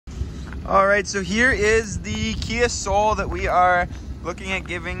All right, so here is the Kia Soul that we are looking at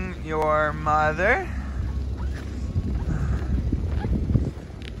giving your mother.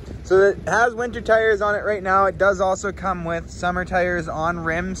 So it has winter tires on it right now. It does also come with summer tires on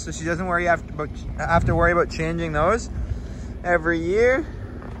rims, so she doesn't have to worry about changing those every year.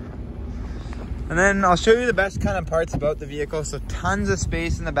 And then I'll show you the best kind of parts about the vehicle. So tons of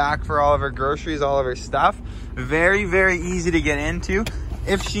space in the back for all of her groceries, all of her stuff. Very, very easy to get into.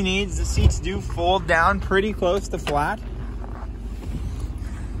 If she needs, the seats do fold down pretty close to flat.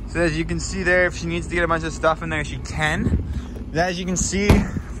 So as you can see there, if she needs to get a bunch of stuff in there, she can. As you can see,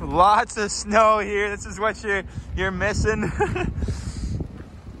 lots of snow here. This is what you're missing.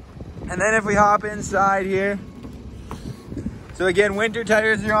 And then if we hop inside here, so again, winter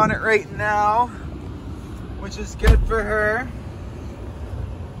tires are on it right now, which is good for her.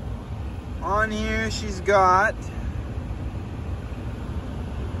 On here, she's got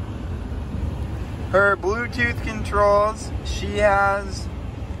her Bluetooth controls. She has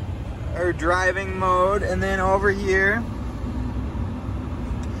her driving mode, and then over here,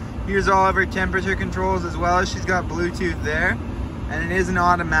 here's all of her temperature controls as well. She's got Bluetooth there, and it is an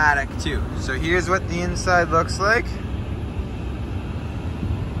automatic too. So here's what the inside looks like.